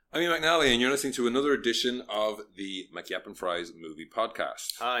I'm Ian McNally, and you're listening to another edition of the McYap and Fries Movie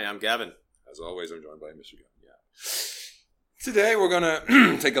Podcast. Hi, I'm Gavin. As always, I'm joined by Mr. Gavin. Yeah. Today, we're going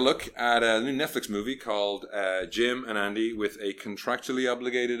to take a look at a new Netflix movie called Jim and Andy, with a contractually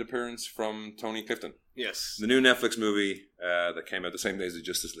obligated appearance from Tony Clifton. Yes. The new Netflix movie that came out the same day as the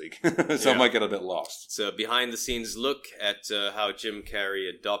Justice League, so I might get a bit lost. It's a behind-the-scenes look at how Jim Carrey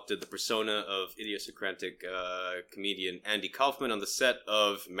adopted the persona of idiosyncratic comedian Andy Kaufman on the set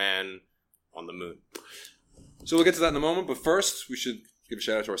of Man on the Moon. So we'll get to that in a moment, but first, we should give a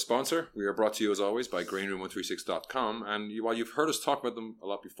shout out to our sponsor. We are brought to you, as always, by greenroom136.com, and while you've heard us talk about them a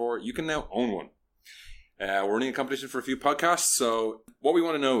lot before, you can now own one. We're running a competition for a few podcasts, so what we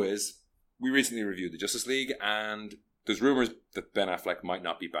want to know is, we recently reviewed the Justice League, and there's rumors that Ben Affleck might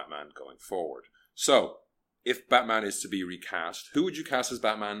not be Batman going forward. So, if Batman is to be recast, who would you cast as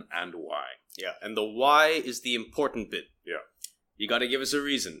Batman and why? Yeah, and the why is the important bit. Yeah. You got to give us a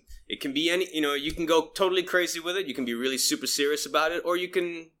reason. It can be any, you can go totally crazy with it. You can be really super serious about it, or you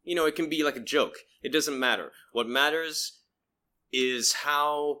can, it can be like a joke. It doesn't matter. What matters is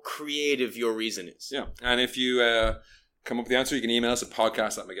how creative your reason is. Yeah, and if you come up with the answer, you can email us at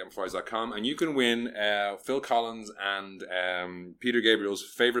podcast@McGettingFries.com, and you can win Phil Collins and Peter Gabriel's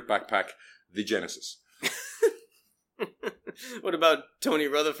favorite backpack, the Genesis. What about Tony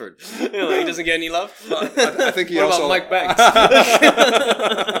Rutherford? He doesn't get any love? Well, I think he what also... about Mike Banks?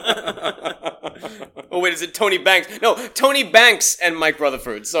 Oh, wait, is it Tony Banks? No, Tony Banks and Mike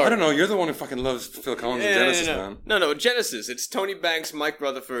Rutherford. Sorry. I don't know. You're the one who fucking loves Phil Collins and Genesis, man. No, Genesis. It's Tony Banks, Mike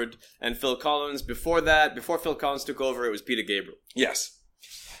Rutherford, and Phil Collins. Before Phil Collins took over, it was Peter Gabriel. Yes.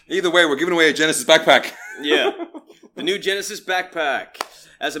 Either way, we're giving away a Genesis backpack. Yeah. The new Genesis backpack.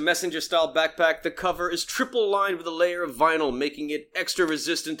 As a messenger-style backpack, the cover is triple-lined with a layer of vinyl, making it extra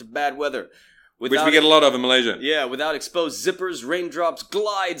resistant to bad weather. Which we get a lot of in Malaysia. Yeah, without exposed zippers, raindrops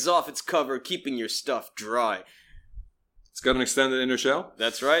glides off its cover, keeping your stuff dry. It's got an extended inner shell.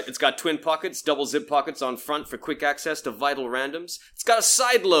 That's right. It's got twin pockets, double zip pockets on front for quick access to vital randoms. It's got a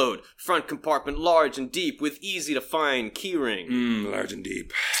side load, front compartment large and deep with easy-to-find keyring. Large and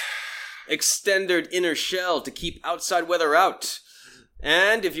deep. Extended inner shell to keep outside weather out.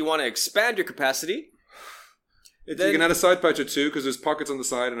 And if you want to expand your capacity... You can add a side pouch or two, because there's pockets on the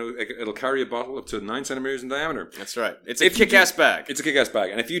side, and it'll carry a bottle up to 9 centimeters in diameter. That's right. It's a kick-ass bag. It's a kick-ass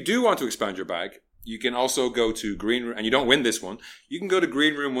bag. And if you do want to expand your bag, you can also go to Greenroom, and you don't win this one, you can go to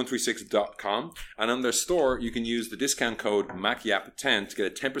greenroom136.com, and on their store, you can use the discount code MACYAP10 to get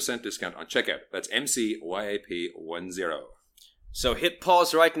a 10% discount on checkout. That's MCYAP10. So hit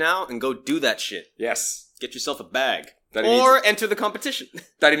pause right now and go do that shit. Yes. Get yourself a bag. Enter the competition.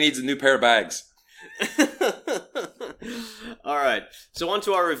 Daddy needs a new pair of bags. Alright, so on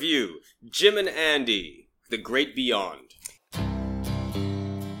to our review. Jim and Andy, The Great Beyond.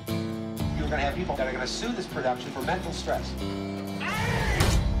 You're going to have people that are going to sue this production for mental stress.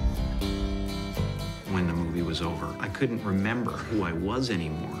 When the movie was over, I couldn't remember who I was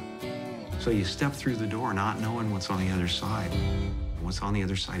anymore. So you step through the door not knowing what's on the other side. And what's on the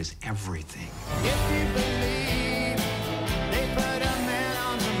other side is everything. If you believe they put a man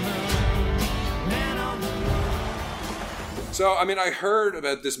on the moon, man on the moon. So, I mean, I heard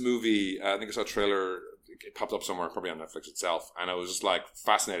about this movie. I think I saw a trailer. It popped up somewhere, probably on Netflix itself. And I was just,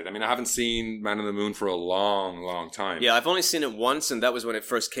 fascinated. I mean, I haven't seen Man on the Moon for a long, long time. Yeah, I've only seen it once, and that was when it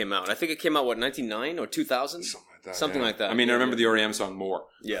first came out. I think it came out, 99 or 2000? Something like that. I mean, I remember the R.E.M. song more.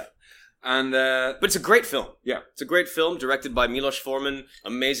 Yeah. And but it's a great film. Yeah. It's a great film, directed by Milos Forman,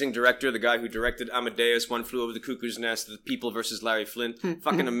 amazing director, the guy who directed Amadeus, One Flew Over the Cuckoo's Nest, The People versus Larry Flint.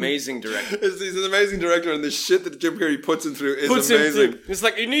 Fucking amazing director. He's an amazing director, and the shit that Jim Carrey puts him through is amazing. It's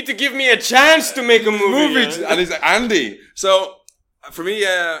like, you need to give me a chance to make a movie. And he's like, Andy. So, for me,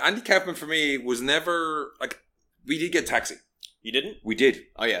 Andy Kaufman, for me, was never, we did get Taxi. You didn't? We did.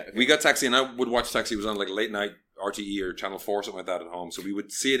 Oh, yeah. Okay. We got Taxi, and I would watch Taxi. It was on, late night RTE or Channel 4, something like that at home. So we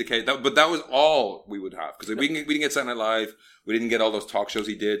would see it occasionally. But that was all we would have. Because we didn't get Saturday Night Live. We didn't get all those talk shows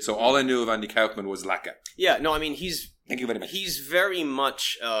he did. So all I knew of Andy Kaufman was Laka. Yeah, no, I mean, Thank you very much. He's very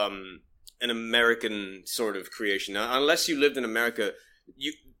much an American sort of creation. Now, unless you lived in America,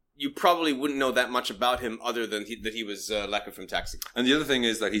 you probably wouldn't know that much about him other than that he was Laka from Taxi. And the other thing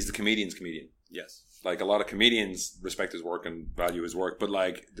is that he's the comedian's comedian. Yes. A lot of comedians respect his work and value his work. But,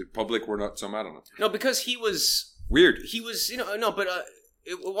 the public were not so mad on it. No, because he was... Weird. He was, it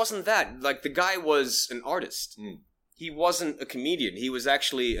wasn't that. The guy was an artist. He wasn't a comedian. He was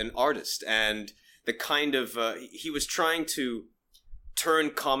actually an artist. And the kind of, he was trying to turn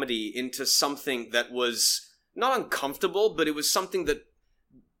comedy into something that was not uncomfortable, but it was something that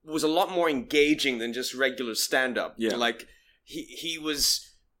was a lot more engaging than just regular stand-up. Yeah. He was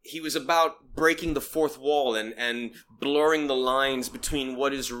he was about breaking the fourth wall and blurring the lines between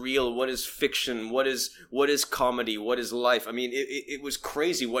what is real, what is fiction, what is comedy, what is life. I mean, it was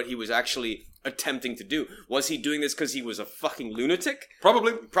crazy what he was actually attempting to do. Was he doing this because he was a fucking lunatic?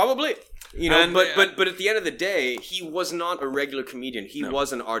 Probably. You know, And- but at the end of the day, he was not a regular comedian. He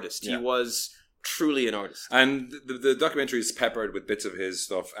was an artist. Yeah. He was truly an artist. And the documentary is peppered with bits of his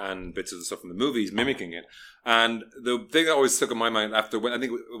stuff and bits of the stuff from the movies mimicking it. And the thing that always stuck in my mind I think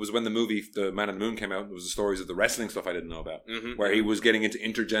it was when the movie The Man on the Moon came out, it was the stories of the wrestling stuff I didn't know about, where he was getting into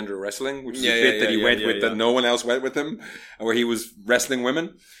intergender wrestling, which is a bit that he went with that no one else went with him, and where he was wrestling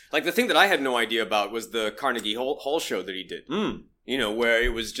women. Like, the thing that I had no idea about was the Carnegie Hall show that he did. You know, where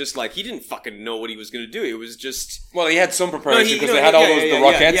it was just like, he didn't fucking know what he was going to do. It was just... Well, he had some preparation because they had all those, the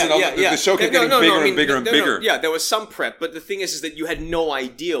Rockettes and all the show kept getting bigger and bigger and bigger. Yeah, there was some prep, but the thing is that you had no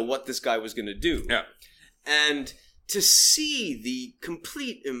idea what this guy was going to do. Yeah. And to see the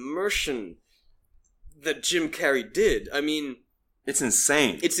complete immersion that Jim Carrey did, I mean... It's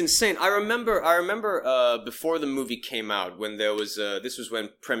insane. It's insane. I remember before the movie came out, when there was this was when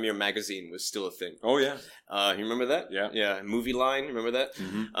Premiere Magazine was still a thing. Oh yeah. You remember that? Yeah. Yeah. Movie Line, remember that?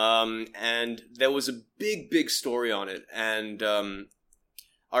 Mm-hmm. And there was a big story on it, and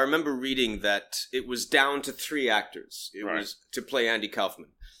I remember reading that it was down to 3 actors. It was to play Andy Kaufman.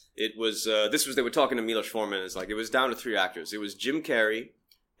 It was they were talking to Milos Forman. It's like it was down to 3 actors. It was Jim Carrey,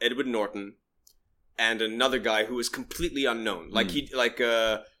 Edward Norton, and another guy who was completely unknown.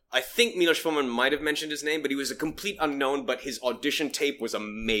 I think Milos Forman might have mentioned his name, but he was a complete unknown, but his audition tape was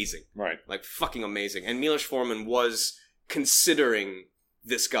amazing. Right. Like, fucking amazing. And Milos Forman was considering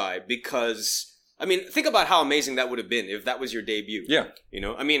this guy because, I mean, think about how amazing that would have been if that was your debut. Yeah. You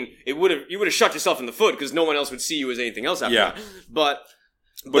know, I mean, you would have shot yourself in the foot because no one else would see you as anything else after that.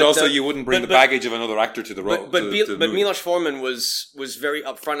 But also, you wouldn't bring the baggage of another actor to the role. But Milos Forman was very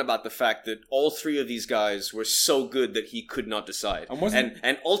upfront about the fact that all 3 of these guys were so good that he could not decide,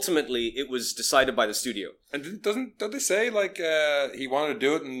 and ultimately it was decided by the studio. And don't they say like he wanted to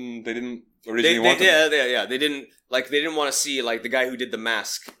do it and they didn't originally want it? Yeah. They didn't want to see like the guy who did The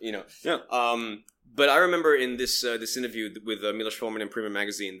Mask, you know. Yeah. But I remember in this interview with Milos Forman in Premiere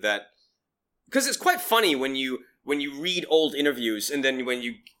Magazine that, because it's quite funny when you read old interviews and then when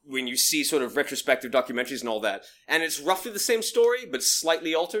you see sort of retrospective documentaries and all that, and it's roughly the same story but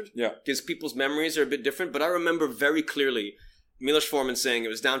slightly altered. Yeah. Because people's memories are a bit different. But I remember very clearly Milos Forman saying it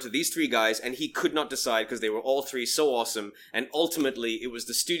was down to these 3 guys and he could not decide because they were all 3 so awesome, and ultimately it was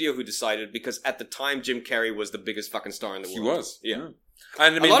the studio who decided because at the time Jim Carrey was the biggest fucking star in the world. He was. Yeah.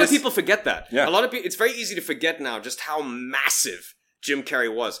 And I mean, a lot of people forget that. Yeah. A lot of people, it's very easy to forget now just how massive Jim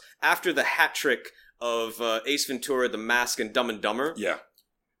Carrey was. After the hat trick of Ace Ventura, The Mask, and Dumb and Dumber. Yeah.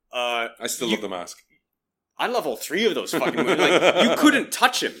 I still love The Mask. I love all 3 of those fucking movies. Like, you couldn't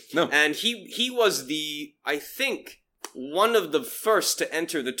touch him. No. And he was I think, one of the first to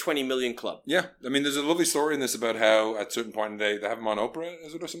enter the 20 million club. Yeah. I mean, there's a lovely story in this about how at a certain point in the day, they have him on Oprah,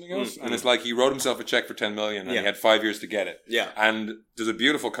 is it, or something else? And it's like he wrote himself a check for 10 million and he had 5 years to get it. Yeah. And there's a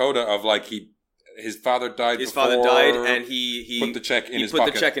beautiful coda of like his father died and he put the check in his pocket.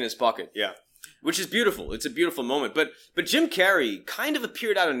 pocket. The check in his pocket, yeah. Which is beautiful. It's a beautiful moment. But Jim Carrey kind of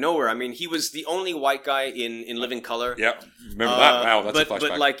appeared out of nowhere. I mean, he was the only white guy in Living Color. Yeah. Remember that? Wow, that's a flashback.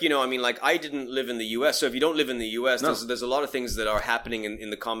 But like, you know, I mean, like, I didn't live in the US. So if you don't live in the US, there's a lot of things that are happening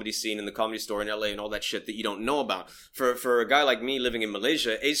in the comedy scene, in the Comedy Store in LA and all that shit that you don't know about. For a guy like me living in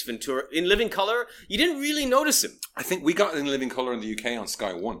Malaysia, Ace Ventura, in Living Color, you didn't really notice him. I think we got in Living Color in the UK on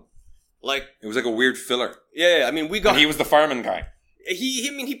Sky 1. Like, it was like a weird filler. Yeah, I mean, we got... And he was the fireman guy.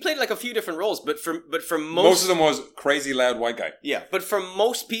 He played like a few different roles, but for most of them was crazy loud white guy. Yeah, but for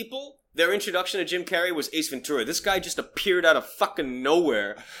most people, their introduction to Jim Carrey was Ace Ventura. This guy just appeared out of fucking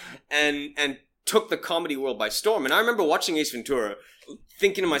nowhere and took the comedy world by storm. And I remember watching Ace Ventura,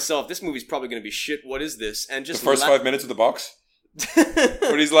 thinking to myself, this movie's probably going to be shit. What is this? And just the first 5 minutes of the box.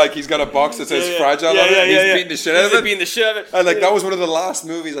 Where he's got a box that says fragile on it, and he's beating the shit out of it. Beating the shit out of it. And like that was one of the last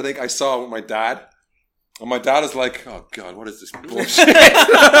movies I think I saw with my dad. And my dad is like, oh God, what is this bullshit? The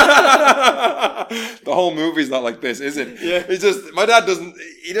whole movie's not like this, is it? Yeah. It's just, my dad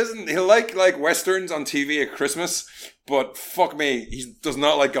he'll like Westerns on TV at Christmas, but fuck me, he does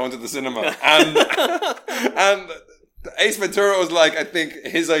not like going to the cinema. And Ace Ventura was like, I think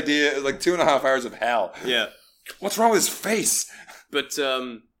his idea is like 2.5 hours of hell. Yeah. What's wrong with his face?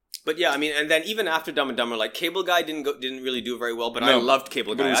 But yeah, I mean, and then even after Dumb and Dumber, like Cable Guy didn't really do very well, but I loved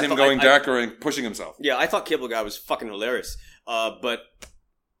Cable Guy. But it was him going darker and pushing himself. Yeah, I thought Cable Guy was fucking hilarious. But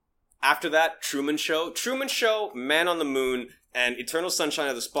after that, Truman Show, Man on the Moon, and Eternal Sunshine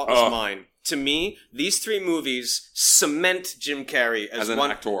of the Spotless Mind to me, these three movies cement Jim Carrey As an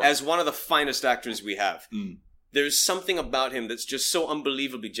actor. as one of the finest actors we have. There's something about him that's just so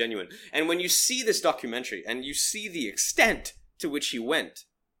unbelievably genuine. And when you see this documentary and you see the extent to which he went,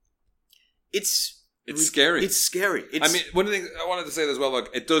 it's scary. It's scary. I mean, one of the things I wanted to say as well, like,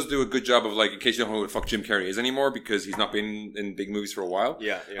 it does do a good job of, like, in case you don't know who the fuck Jim Carrey is anymore, because he's not been in big movies for a while.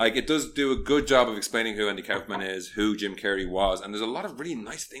 Yeah. Like, it does do a good job of explaining who Andy Kaufman is, who Jim Carrey was, and there's a lot of really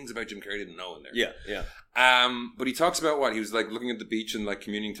nice things about Jim Carrey to know in there. Yeah. But he talks about what? He was, like, looking at the beach and, like,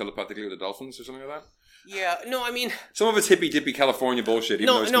 communicating telepathically with the dolphins or something like that? Yeah, no, I mean... Some of it's hippy-dippy California bullshit, even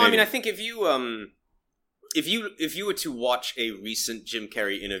though it's I mean, Canadian. I think if you were to watch a recent Jim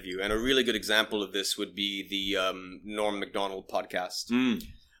Carrey interview, and a really good example of this would be the Norm Macdonald podcast,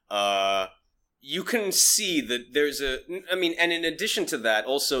 you can see that there's and in addition to that,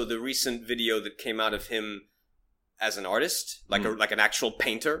 also the recent video that came out of him as an artist, like an actual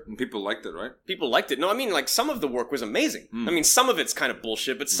painter. And people liked it, right? People liked it. No, I mean, like, some of the work was amazing. I mean, some of it's kind of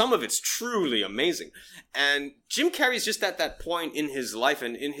bullshit, but some of it's truly amazing. And Jim Carrey's just at that point in his life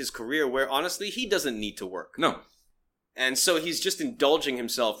and in his career where, honestly, he doesn't need to work. No. And so he's just indulging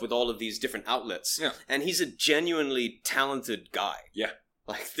himself with all of these different outlets. Yeah. And he's a genuinely talented guy. Yeah.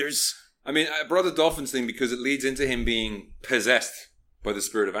 Like, there's... I mean, I brought the Dolphins thing because it leads into him being possessed by the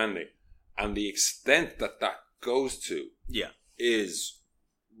spirit of Andy. And the extent that goes to is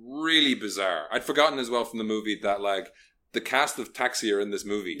really bizarre. I'd forgotten as well from the movie that, like, the cast of Taxi are in this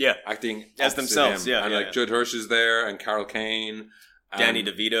movie. Yeah. Acting as opposite themselves, him. yeah. And, yeah, like, yeah. Judd Hirsch is there and Carol Kane. Danny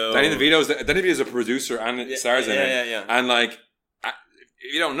DeVito. Danny DeVito's a producer and stars in it. Yeah. And, like,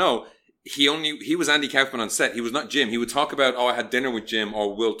 if you don't know, he was Andy Kaufman on set. He was not Jim. He would talk about, I had dinner with Jim,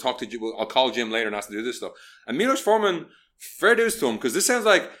 or we'll talk to Jim. I'll call Jim later and ask him to do this stuff. And Milos Forman, fair dues to him, because this sounds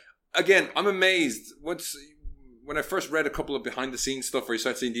like, again, I'm amazed. When I first read a couple of behind the scenes stuff where you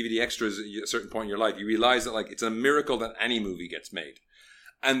start seeing DVD extras at a certain point in your life, you realize that, like, it's a miracle that any movie gets made.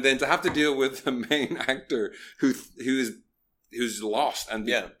 And then to have to deal with a main actor who's lost and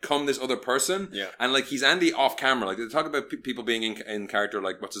become this other person. Yeah. And, like, he's Andy off camera. Like, they talk about people being in character,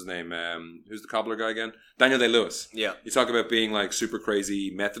 like, what's his name? Who's the cobbler guy again? Daniel Day-Lewis. Yeah. You talk about being, like, super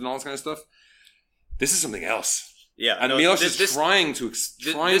crazy method and all this kind of stuff. This is something else. Yeah. And Milos is trying to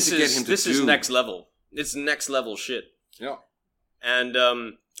get him to do. This is next level. It's next level shit. Yeah. And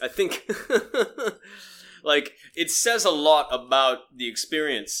I think, like, it says a lot about the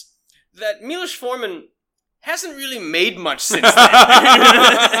experience that Milos Forman hasn't really made much since then.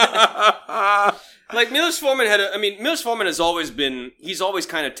 Like, Milos Forman Milos Forman has always he's always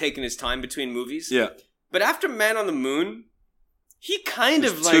kind of taken his time between movies. Yeah. But after Man on the Moon, he kind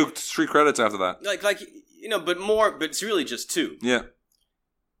of, like... 3 credits after that. Like, you know, but it's really just 2. Yeah.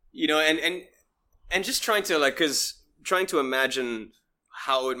 You know, and just trying to imagine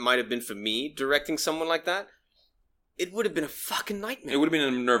how it might have been for me directing someone like that, it would have been a fucking nightmare. It would have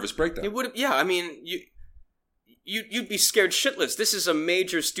been a nervous breakdown. It would have, yeah. I mean, you'd be scared shitless. This is a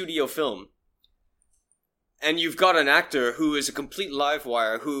major studio film, and you've got an actor who is a complete live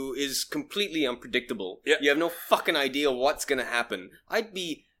wire, who is completely unpredictable. Yeah. You have no fucking idea what's gonna happen. I'd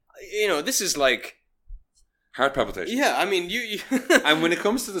be, you know, this is like. Heart palpitations. Yeah, I mean, you And when it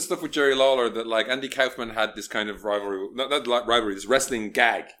comes to the stuff with Jerry Lawler, that, like, Andy Kaufman had this kind of rivalry, not rivalry, this wrestling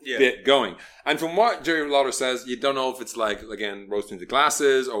gag bit going. And from what Jerry Lawler says, you don't know if it's, like, again, roasting the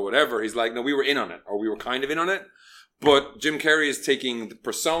glasses or whatever. He's like, no, we were in on it, or we were kind of in on it. But Jim Carrey is taking the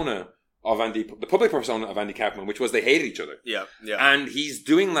persona of the public persona of Andy Kaufman, which was they hated each other. Yeah. And he's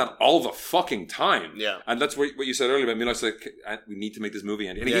doing that all the fucking time. Yeah. And that's what you said earlier about Milos, like, we need to make this movie,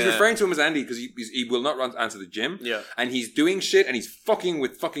 Andy. And he's Yeah. referring to him as Andy because he will not answer the gym. Yeah. And he's doing shit and he's fucking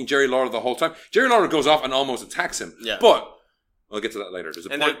with fucking Jerry Lawler the whole time. Jerry Lawler goes off and almost attacks him. Yeah. But we'll get to that later. There's a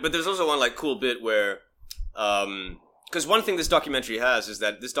point. But there's also one, like, cool bit where, because one thing this documentary has is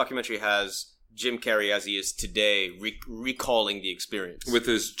that this documentary has Jim Carrey as he is today, recalling the experience with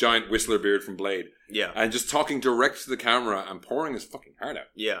his giant Whistler beard from Blade. Yeah. And just talking direct to the camera and pouring his fucking heart out.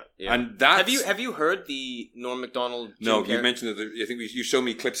 Yeah. And that's... Have you heard the Norm Macdonald? No, Jim you Carrey? mentioned it. I think you showed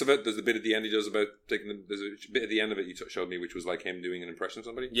me clips of it. There's a bit at the end he does about there's a bit at the end of it you showed me, which was like him doing an impression of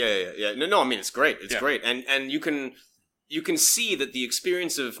somebody. Yeah. No, I mean, it's great. It's great. And you can see that the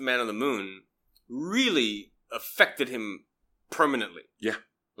experience of Man on the Moon really affected him permanently. Yeah.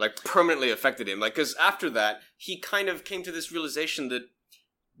 Like, permanently affected him. Like, because after that, he kind of came to this realization that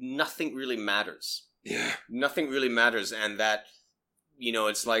nothing really matters. Yeah. Nothing really matters, and that, you know,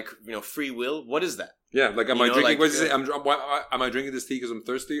 it's like, you know, free will. What is that? Yeah, like, am You I know, drinking? like, What does it say? Am I drinking this tea because I'm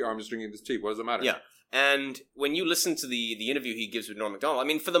thirsty, or I'm just drinking this tea? What does it matter? Yeah. And when you listen to the interview he gives with Norm Macdonald, I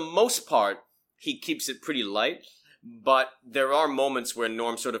mean, for the most part, he keeps it pretty light. But there are moments where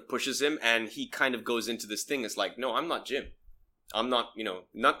Norm sort of pushes him, and he kind of goes into this thing. It's like, no, I'm not Jim. I'm not,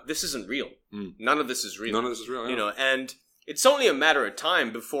 this isn't real. None of this is real. None of this is real, yeah. And it's only a matter of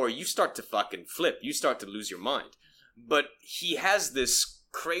time before you start to fucking flip. You start to lose your mind. But he has this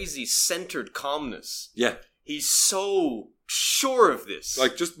crazy centered calmness. Yeah. He's so sure of this.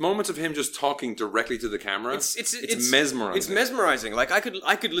 Like, just moments of him just talking directly to the camera. It's mesmerizing. It's mesmerizing. Like, I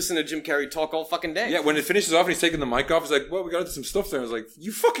could listen to Jim Carrey talk all fucking day. Yeah, when it finishes off and he's taking the mic off, he's like, well, we got into some stuff there. I was like,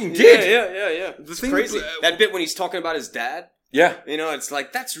 you fucking did! Yeah. The It's thing crazy. with, that bit when he's talking about his dad, Yeah. it's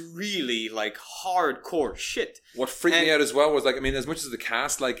like, that's really, like, hardcore shit. What freaked me out as well was, like, I mean, as much as the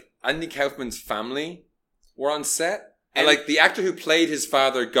cast, like, Andy Kaufman's family were on set. And, like, the actor who played his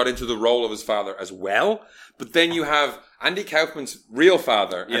father got into the role of his father as well. But then you have Andy Kaufman's real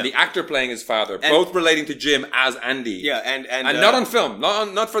father and the actor playing his father, both relating to Jim as Andy. Yeah, and not on film,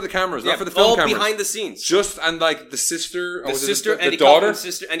 not for the cameras, not for the film all cameras. behind the scenes. Just, and like the sister, Andy daughter,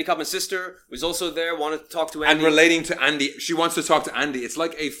 Kaufman's sister was also there, wanted to talk to Andy. and relating to Andy. She wants to talk to Andy. It's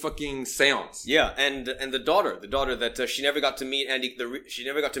like a fucking seance. Yeah, and the daughter that she never got to meet Andy. She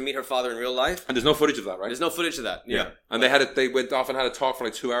never got to meet her father in real life. And there's no footage of that, right? There's no footage of that. Yeah. And they went off and had a talk for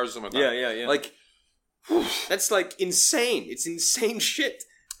like 2 hours or something like that. Yeah. Like, that's like insane. It's insane shit.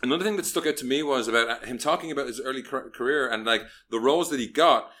 another thing that stuck out to me was about him talking about his early career and like the roles that he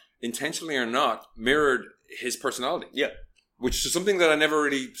got, intentionally or not, mirrored his personality. Yeah. Which is something that I never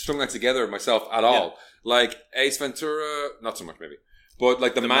really strung that together myself at all. Like Ace Ventura, not so much maybe. But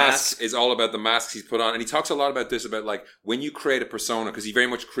like the mask is all about the masks he's put on. And he talks a lot about this, about like when you create a persona, because he very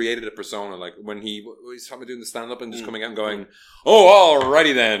much created a persona. Like when he's talking about doing the stand-up and just coming out and going, oh,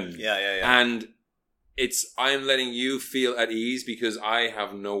 alrighty then. Yeah. And I'm letting you feel at ease because I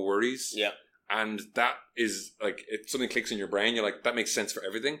have no worries. Yeah. And that is like, if something clicks in your brain, you're like, that makes sense for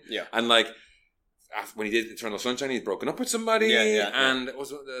everything. Yeah. And like, when he did Eternal Sunshine, he'd broken up with somebody. Yeah. And it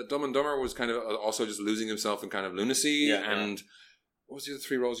was Dumb and Dumber was kind of also just losing himself in kind of lunacy. Yeah. And what was the other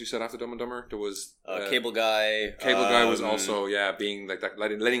three roles you said after Dumb and Dumber? There was Cable Guy. Cable Guy was also being like that,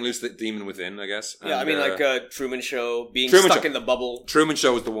 letting loose the demon within, I guess. And, I mean like Truman Show, being Truman stuck Show. in the bubble. Truman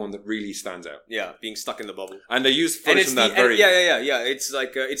Show is the one that really stands out. Yeah, being stuck in the bubble. And they used footage from that very. Yeah. It's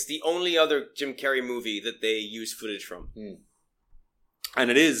like it's the only other Jim Carrey movie that they use footage from. And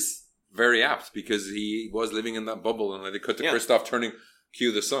it is very apt because he was living in that bubble, and like they cut to Christoph turning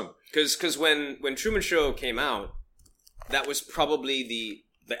Cue the Sun. Because when Truman Show came out, that was probably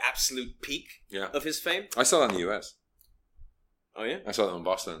the absolute peak of his fame. I saw that in the US. Oh yeah, I saw that in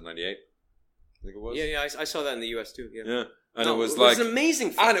Boston in '98. I think it was. Yeah. I saw that in the US too. Yeah. And No, it was it like was an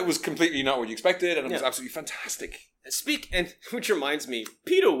amazing film. and it was completely not what you expected, and it was absolutely fantastic. And which reminds me,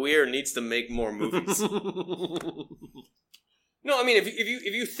 Peter Weir needs to make more movies. No, I mean if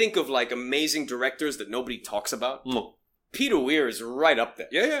you think of like amazing directors that nobody talks about, Peter Weir is right up there.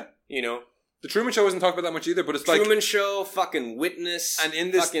 Yeah. You know, The Truman Show isn't talked about that much either, but it's like Truman Show, fucking Witness, and in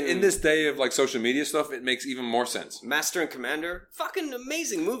this day of like social media stuff, it makes even more sense. Master and Commander, fucking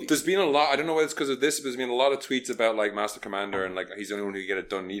amazing movies. There's been a lot. I don't know whether it's because of this, but there's been a lot of tweets about like Master Commander and like he's the only one who can get it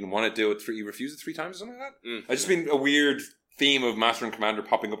done. He didn't want to do it. He refused it 3 times or something like that. It's just been a weird theme of Master and Commander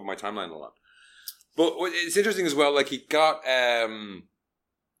popping up on my timeline a lot. But it's interesting as well. Like he got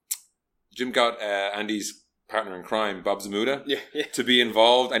Jim got Andy's partner in crime, Bob Zamuda, to be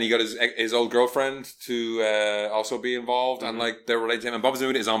involved, and he got his old girlfriend to also be involved, and like they're related to him. And Bob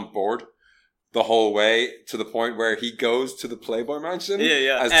Zamuda is on board the whole way to the point where he goes to the Playboy Mansion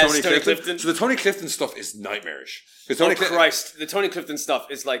as Tony Clifton. So the Tony Clifton stuff is nightmarish. Christ, the Tony Clifton stuff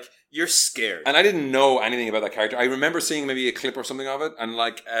is like you're scared. And I didn't know anything about that character. I remember seeing maybe a clip or something of it, and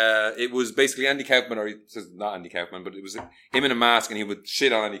like it was basically Andy Kaufman, or he says not Andy Kaufman, but it was him in a mask, and he would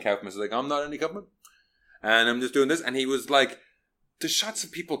shit on Andy Kaufman. So like, I'm not Andy Kaufman, and I'm just doing this. And he was like, the shots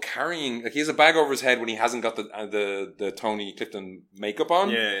of people carrying, like he has a bag over his head when he hasn't got the Tony Clifton makeup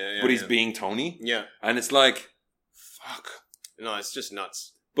on, but he's being Tony, and it's like, fuck. No, it's just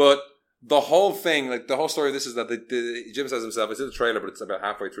nuts. But the whole thing, like the whole story of this is that Jim says himself, it's in the trailer, but it's about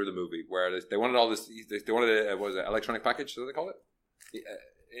halfway through the movie, where they wanted all this, they wanted what was it, electronic package, is that what they call it?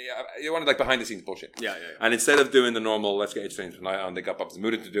 You wanted like behind the scenes bullshit. Yeah. And instead of doing the normal, let's get H-Train tonight on, they got Bob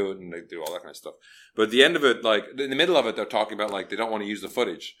Zamuda to do it, and they do all that kind of stuff. But at the end of it, like, in the middle of it, they're talking about like, they don't want to use the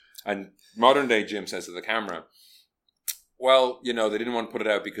footage. And modern day Jim says to the camera, well, you know, they didn't want to put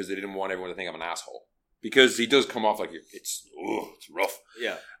it out because they didn't want everyone to think I'm an asshole. Because he does come off like, it's rough.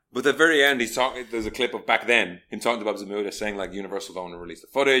 Yeah. But at the very end, there's a clip of back then, him talking to Bob Zamuda saying like Universal don't want to release the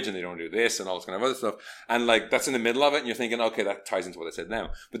footage and they don't do this and all this kind of other stuff. And like, that's in the middle of it and you're thinking, okay, that ties into what I said now.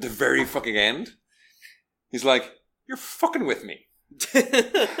 But the very fucking end, he's like, you're fucking with me.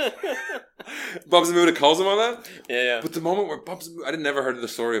 Bob Zmuda calls him on that. Yeah. But the moment where Bob Zmuda, I'd never heard of the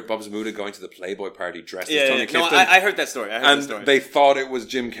story of Bob Zmuda going to the Playboy party dressed as Yeah, Tony no, Clifton. I heard that story. And they thought it was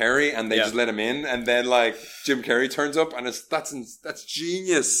Jim Carrey, and they Yeah. just let him in. And then, like, Jim Carrey turns up, and that's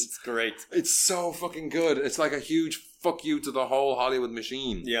genius. It's great. It's so fucking good. It's like a huge fuck you to the whole Hollywood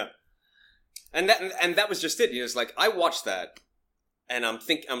machine. Yeah. And that was just it. You know, it's like I watched that, and I'm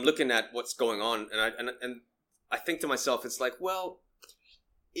looking at what's going on, and I think to myself, it's like, well,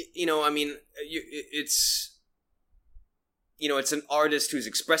 I mean, it's an artist who's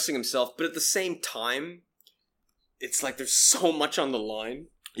expressing himself, but at the same time, it's like there's so much on the line.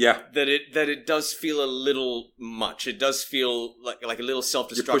 Yeah. That it does feel a little much. It does feel like a little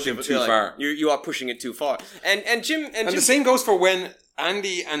self-destructive. You're pushing too far. You are pushing it too far. And Jim And the same goes for when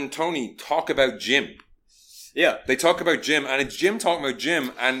Andy and Tony talk about Jim. Yeah. They talk about Jim, and it's Jim talking about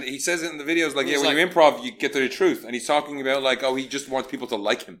Jim, and he says it in the videos, like, He's when like, you improv, you get to the truth. And he's talking about, like, he just wants people to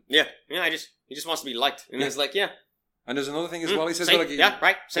like him. Yeah. He just wants to be liked. And it's like, yeah. And there's another thing as well. He says, see? like, Yeah,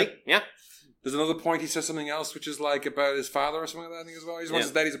 right. See? Yeah. There's another point. He says something else, which is like about his father or something like that. I think as well. He just wants Yeah.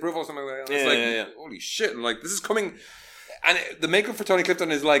 his daddy's approval or something like that. And Yeah, it's like, holy shit! And like, this is coming. And the makeup for Tony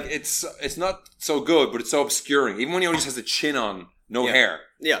Clifton is like, it's not so good, but it's so obscuring. Even when he only just has the chin on, no Yeah. hair.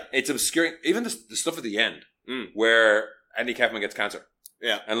 Yeah. It's obscuring. Even the stuff at the end, Mm. where Andy Kaufman gets cancer.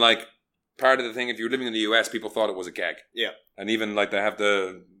 Yeah. And like, part of the thing, if you were living in the US, people thought it was a gag. Yeah. And even like, they have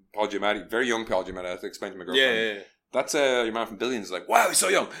the Paul Giamatti, very young Paul Giamatti. I have to explain to my girlfriend. Yeah. That's your man from Billions. Like, wow, he's so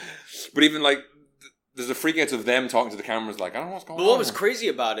young. But even like, there's a freakouts of them talking to the cameras like, I don't know what's going But on. what was crazy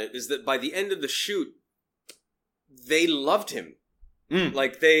about it is that by the end of the shoot, they loved him. Mm.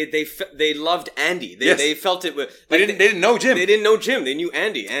 Like they loved Andy. Yes. They felt it. They didn't know Jim. They didn't know Jim. They knew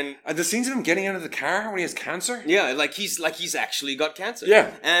Andy. And the scenes of him getting out of the car when he has cancer. yeah, like he's actually got cancer.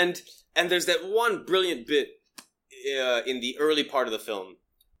 Yeah. And there's that one brilliant bit in the early part of the film.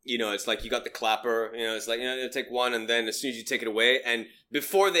 You know, it's like you got the clapper. You know, it's like, take one, and then as soon as you take it away, and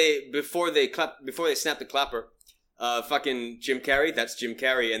before they snap the clapper, fucking Jim Carrey, that's Jim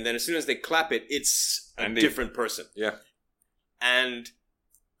Carrey, and then as soon as they clap it, it's a Andy. different person, Yeah. and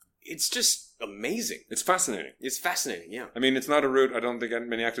it's just amazing. It's fascinating. It's fascinating, yeah. I mean, it's not a route I don't think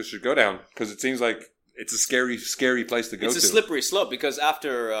many actors should go down, because it seems like it's a scary, scary place to go to. It's a slippery slope, because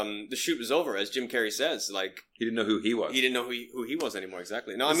after the shoot was over, as Jim Carrey says, like, He didn't know who he was. he didn't know who he was anymore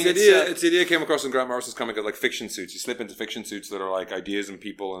exactly. No, I mean, it's the idea came across in Grant Morrison's comic of like fiction suits. You slip into fiction suits that are like ideas and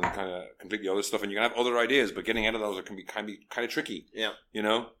people and kind of completely other stuff, and you can have other ideas, but getting out of those can be kind of tricky. yeah. You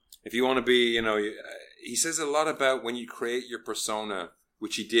know, if you want to be, he says a lot about when you create your persona,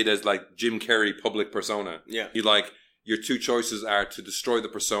 which he did as like Jim Carrey public persona. Yeah. He like, your two choices are to destroy the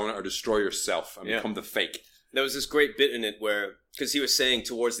persona or destroy yourself and Yeah. become the fake. There was this great bit in it where, because he was saying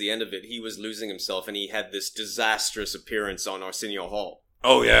towards the end of it, he was losing himself, and he had this disastrous appearance on Arsenio Hall.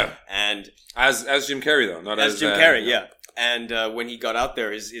 Oh yeah, And as Jim Carrey though, not as Jim Carrey, yeah. And when he got out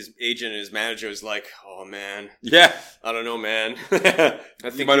there, his agent and his manager was like, "Oh man, yeah. I don't know, man.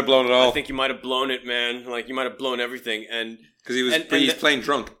 You might have blown it all. I think you might have blown it, man. Like you might have blown everything." And Because he was and he's plain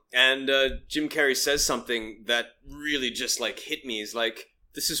drunk. And Jim Carrey says something that really just like hit me. He's like,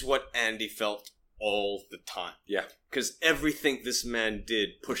 "This is what Andy felt all the time." Yeah. Because everything this man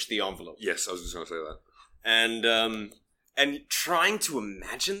did pushed the envelope. Yes, I was just going to say that. And trying to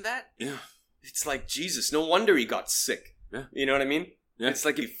imagine that, Yeah. it's like, Jesus, no wonder he got sick. Yeah. You know what I mean? Yeah. It's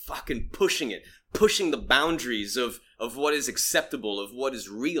like he fucking pushing the boundaries of what is acceptable, of what is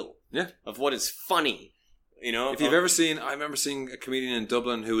real, Yeah. of what is funny. You know? If you've ever seen, I remember seeing a comedian in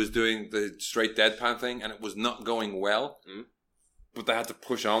Dublin who was doing the straight deadpan thing, and it was not going well, but they had to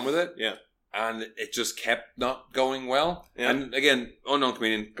push on with it. Yeah. And it just kept not going well. Yeah. And again, unknown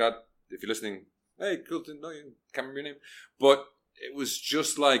comedian, God, if you're listening, hey, cool to know you, can't remember your name. But it was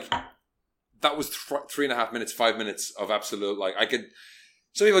just like, that was 3.5 minutes, 5 minutes of absolute, like,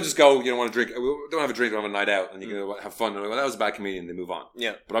 some people just go, want to drink, we don't have a drink, we'll have a night out, and you can have fun. And well, that was a bad comedian, they move on.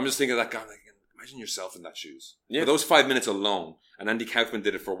 Yeah. But I'm just thinking of that guy, like, imagine yourself in that shoes. Yeah. For those 5 minutes alone, and Andy Kaufman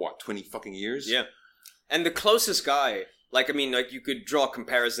did it for 20 fucking years? Yeah. And the closest guy, like you could draw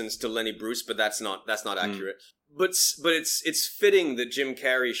comparisons to Lenny Bruce, but that's not accurate. But it's fitting that Jim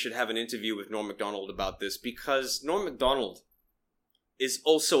Carrey should have an interview with Norm Macdonald about this, because Norm Macdonald is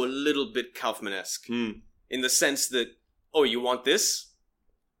also a little bit Kaufman-esque in the sense that, oh, you want this?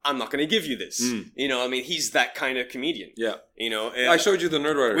 I'm not going to give you this. He's that kind of comedian. Yeah. I I showed you the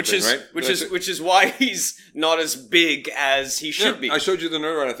Nerdwriter which thing, is right? which is why he's not as big as he should be. I showed you the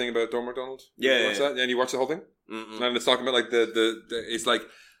Nerdwriter thing about Norm Macdonald. Yeah, Did you yeah, watch yeah. that? And you watched the whole thing? Mm-mm. And it's talking about like the it's like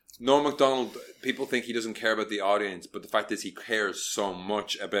Norm Macdonald, people think he doesn't care about the audience, but the fact is he cares so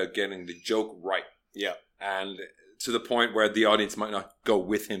much about getting the joke right. Yeah. And to the point where the audience might not go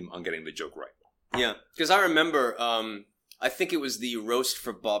with him on getting the joke right. Yeah, because I remember, I think it was the roast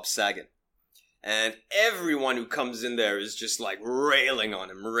for Bob Saget. And everyone who comes in there is just like railing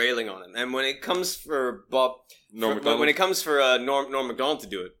on him. And when it comes for Norm Macdonald to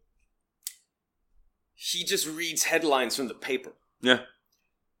do it, he just reads headlines from the paper. Yeah.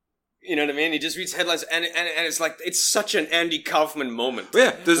 You know what I mean? He just reads headlines, and it's like, it's such an Andy Kaufman moment.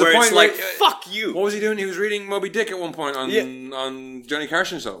 Yeah, there's where a point it's like, where, fuck you. What was he doing? He was reading Moby Dick at one point on Johnny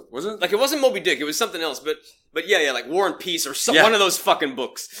Carson's show, was it? Like, it wasn't Moby Dick, it was something else, but yeah, like War and Peace or one of those fucking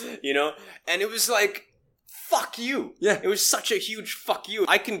books, you know? And it was like, fuck you. Yeah. It was such a huge fuck you.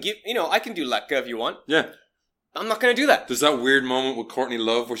 I can do Latka if you want. Yeah. I'm not gonna do that. There's that weird moment with Courtney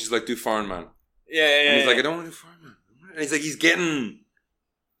Love where she's like, do Foreign Man. Yeah. And he's like, I don't want to do Foreign Man. And he's like, he's getting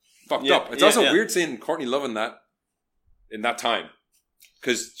fucked up. It's also weird seeing Courtney Love in that time.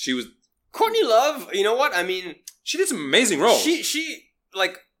 Because she was... Courtney Love, you know what? I mean... She did some amazing roles. She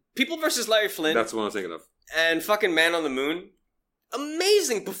like, People vs. Larry Flynn. That's the one I was thinking of. And fucking Man on the Moon.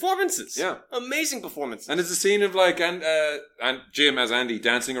 Amazing performances. Yeah. Amazing performances. And there's a scene of like, and Jim as Andy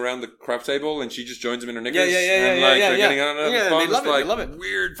dancing around the crap table and she just joins him in her knickers. Yeah, and they're getting on and yeah, fun. they love it, like they love it.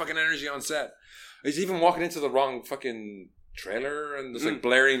 Weird fucking energy on set. He's even walking into the wrong fucking trailer and there's like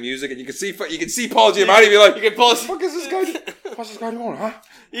blaring music and you can see Paul Giamatti be like, What the fuck is this guy? What's this guy doing, huh?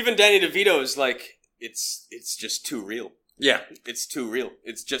 Even Danny DeVito is like, it's just too real. Yeah. It's too real.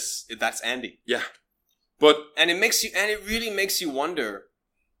 It's just, that's Andy. Yeah. But... And it really makes you wonder,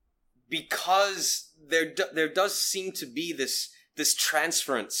 because there does seem to be this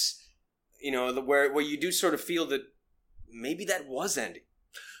transference, you know, where you do sort of feel that maybe that was Andy.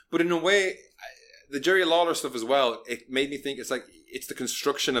 But in a way, the Jerry Lawler stuff as well, it made me think it's the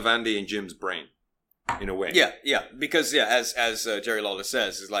construction of Andy and Jim's brain, in a way. Yeah, because as Jerry Lawler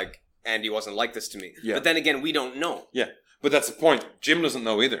says, it's like, Andy wasn't like this to me. Yeah. But then again, we don't know. Yeah. But that's the point. Jim doesn't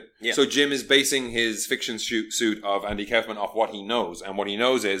know either. Yeah. So Jim is basing his fiction suit of Andy Kaufman off what he knows. And what he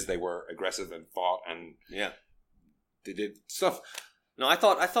knows is they were aggressive and fought and they did stuff. No, I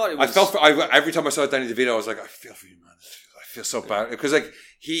thought it was... Every time I saw Danny DeVito, I was like, I feel for you, man. I feel so bad. Because like,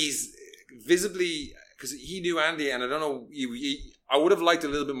 he's visibly... Because he knew Andy and I don't know... I would have liked a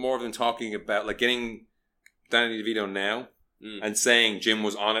little bit more of them talking about like getting Danny DeVito now and saying Jim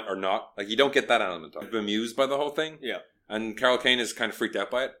was on it or not. Like, you don't get that element. I'm amused by the whole thing. Yeah. And Carol Kane is kind of freaked out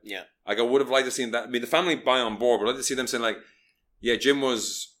by it. Yeah. Like, I would have liked to see that. I mean, the family buy on board, but I'd like to see them saying, like, yeah, Jim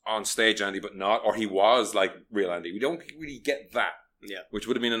was on stage Andy, but not, or he was, like, real Andy. We don't really get that. Yeah. Which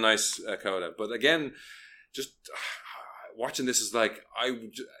would have been a nice coda. But again, just watching this is like,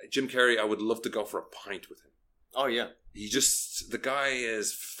 Jim Carrey, I would love to go for a pint with him. Oh, yeah. The guy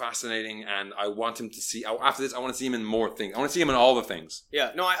is fascinating, and I want him to see, after this, I want to see him in more things. I want to see him in all the things.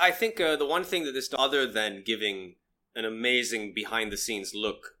 Yeah. No, I think the one thing that this, other than giving an amazing behind-the-scenes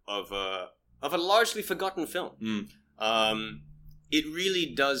look of a largely forgotten film. It really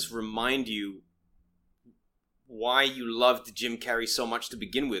does remind you why you loved Jim Carrey so much to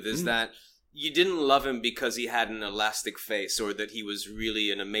begin with, is that you didn't love him because he had an elastic face or that he was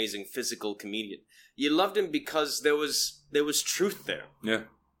really an amazing physical comedian. You loved him because there was truth there. Yeah.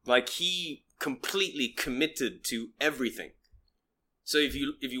 Like, he completely committed to everything. So if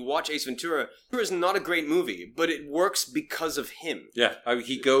you watch Ace Ventura, Ventura is not a great movie, but it works because of him. Yeah,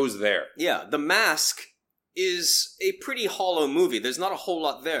 he goes there. Yeah, The Mask is a pretty hollow movie. There's not a whole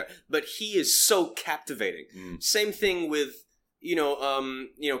lot there, but he is so captivating. Same thing with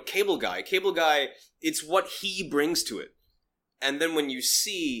Cable Guy. Cable Guy, it's what he brings to it. And then when you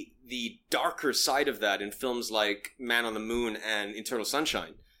see the darker side of that in films like Man on the Moon and Eternal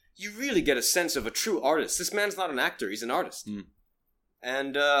Sunshine, you really get a sense of a true artist. This man's not an actor, he's an artist.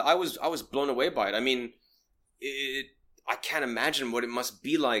 And I was blown away by it. I mean, I can't imagine what it must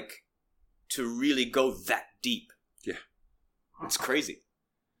be like to really go that deep. Yeah. It's crazy.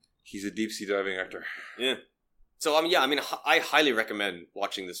 He's a deep sea diving actor. Yeah. So, I highly recommend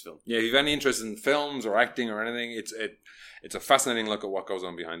watching this film. Yeah, if you have any interest in films or acting or anything, it's a fascinating look at what goes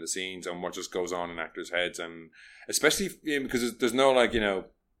on behind the scenes and what just goes on in actors' heads. And especially because there's no,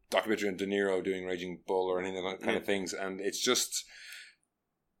 documentary on De Niro doing Raging Bull or anything like that kind of things. And it's just...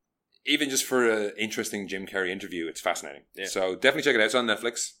 Even just for an interesting Jim Carrey interview, it's fascinating. Yeah. So definitely check it out. It's on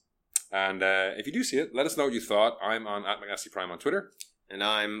Netflix. And if you do see it, let us know what you thought. I'm on @McNastyPrime on Twitter. And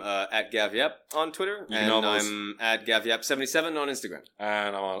I'm at GavYap on Twitter. And I'm at GavYap77 on Instagram.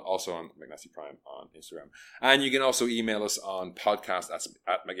 And I'm also on McNastyPrime on Instagram. And you can also email us on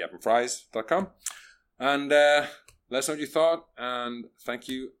podcast@McYapandFries.com. And let us know what you thought. And thank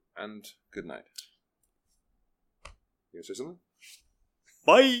you. And good night. You want to say something?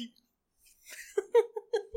 Bye.